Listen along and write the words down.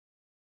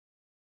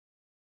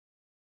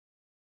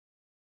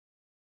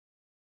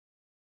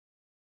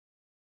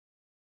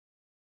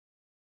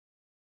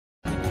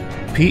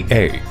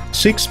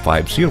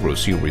PA650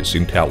 series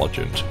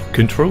intelligent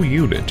control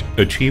unit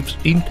achieves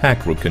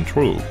integral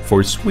control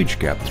for switch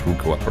gap through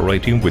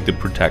cooperating with the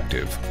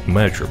protective,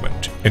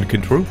 measurement, and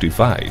control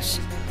device.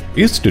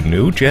 It's the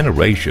new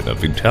generation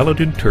of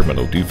intelligent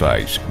terminal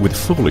device with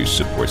fully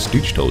supports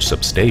digital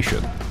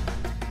substation.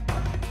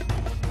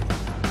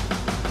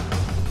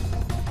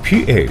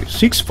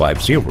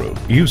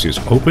 PA650 uses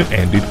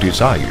open-ended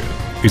design.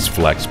 Its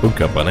flexible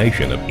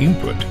combination of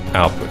input,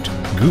 output,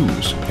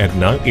 goods, and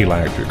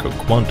non-electrical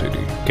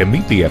quantity can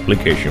meet the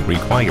application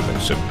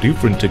requirements of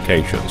different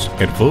occasions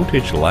and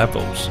voltage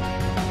levels.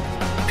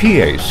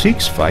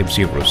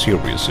 PA650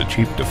 series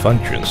achieve the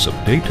functions of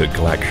data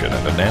collection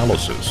and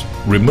analysis,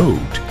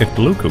 remote and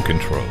local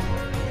control,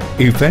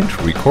 event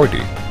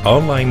recording,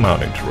 online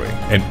monitoring,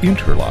 and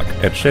interlock,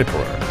 etc.